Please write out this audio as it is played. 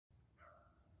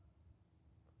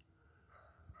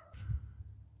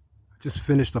Just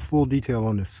finished a full detail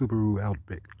on the Subaru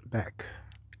Outback.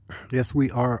 Yes,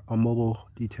 we are a mobile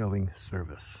detailing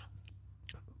service.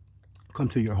 Come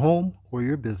to your home or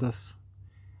your business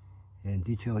and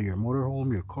detail your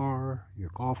motorhome, your car, your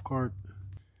golf cart,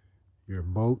 your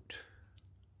boat,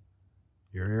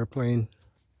 your airplane.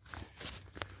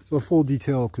 So a full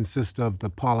detail consists of the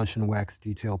polish and wax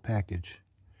detail package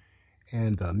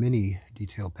and the mini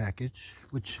detail package,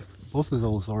 which both of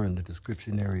those are in the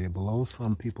description area below.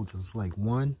 Some people just like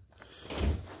one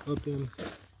of them.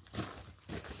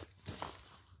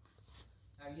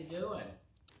 How you doing?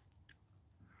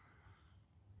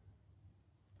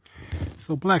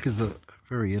 So black is a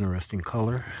very interesting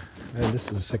color, and this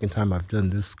is the second time I've done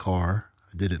this car.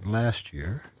 I did it last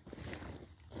year.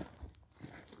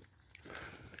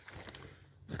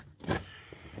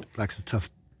 Black's the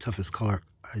toughest color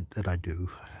that I do.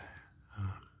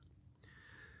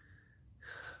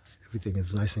 Everything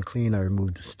is nice and clean. I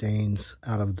removed the stains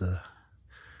out of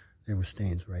there were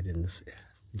stains right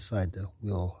inside the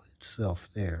wheel itself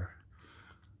there.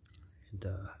 And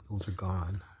those are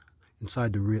gone.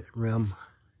 Inside the rim,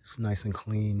 it's nice and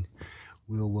clean.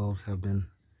 Wheel wells have been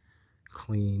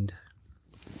cleaned.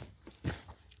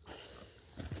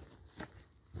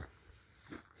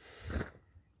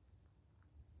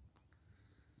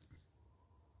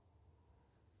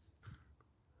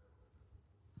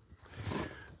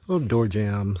 Little door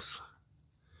jambs,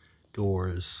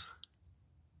 doors.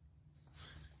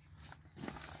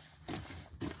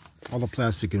 All the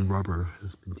plastic and rubber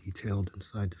has been detailed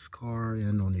inside this car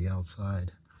and on the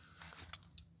outside,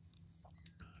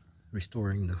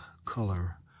 restoring the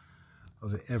color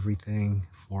of everything.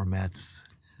 Floor mats,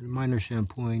 minor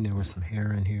shampooing. There was some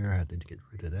hair in here. I had to get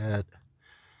rid of that.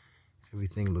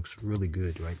 Everything looks really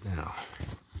good right now.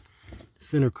 The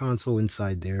center console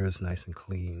inside there is nice and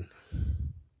clean.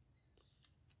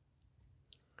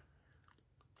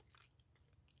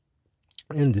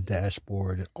 And the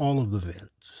dashboard and all of the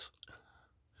vents.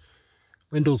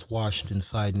 Windows washed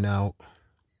inside and out.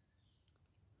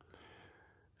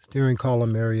 Steering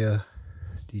column area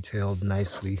detailed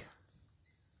nicely.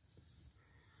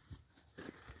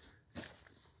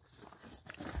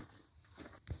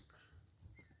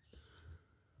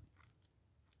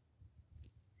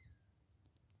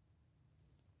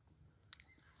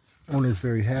 Owner's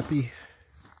very happy.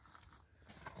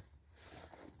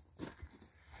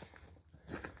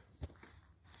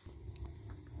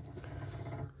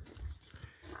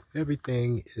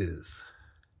 Everything is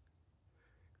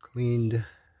cleaned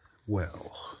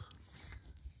well.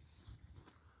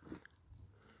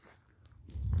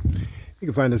 You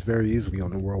can find us very easily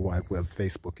on the World Wide Web,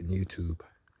 Facebook, and YouTube.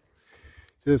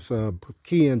 Just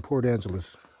key in Port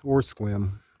Angeles or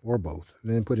Sequim or both,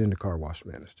 and then put in the car wash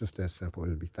man. It's just that simple.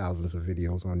 There'll be thousands of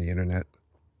videos on the internet.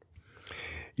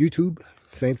 YouTube,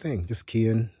 same thing. Just key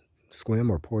in Sequim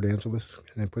or Port Angeles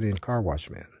and then put in car wash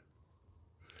man.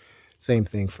 Same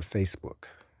thing for Facebook.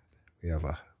 We have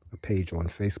a page on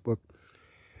Facebook.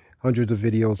 Hundreds of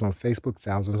videos on Facebook,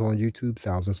 thousands on YouTube,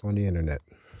 thousands on the internet.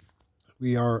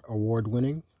 We are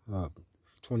award-winning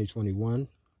 2021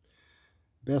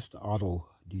 Best Auto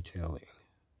Detailing.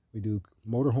 We do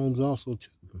motorhomes also too.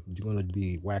 We're going to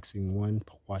be waxing one,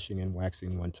 washing and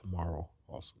waxing one tomorrow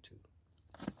also too.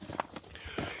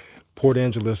 Port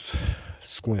Angeles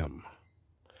Sequim.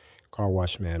 Car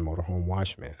wash man, motorhome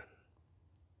wash man.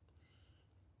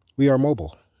 We are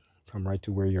mobile. Come right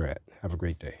to where you're at. Have a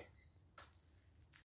great day.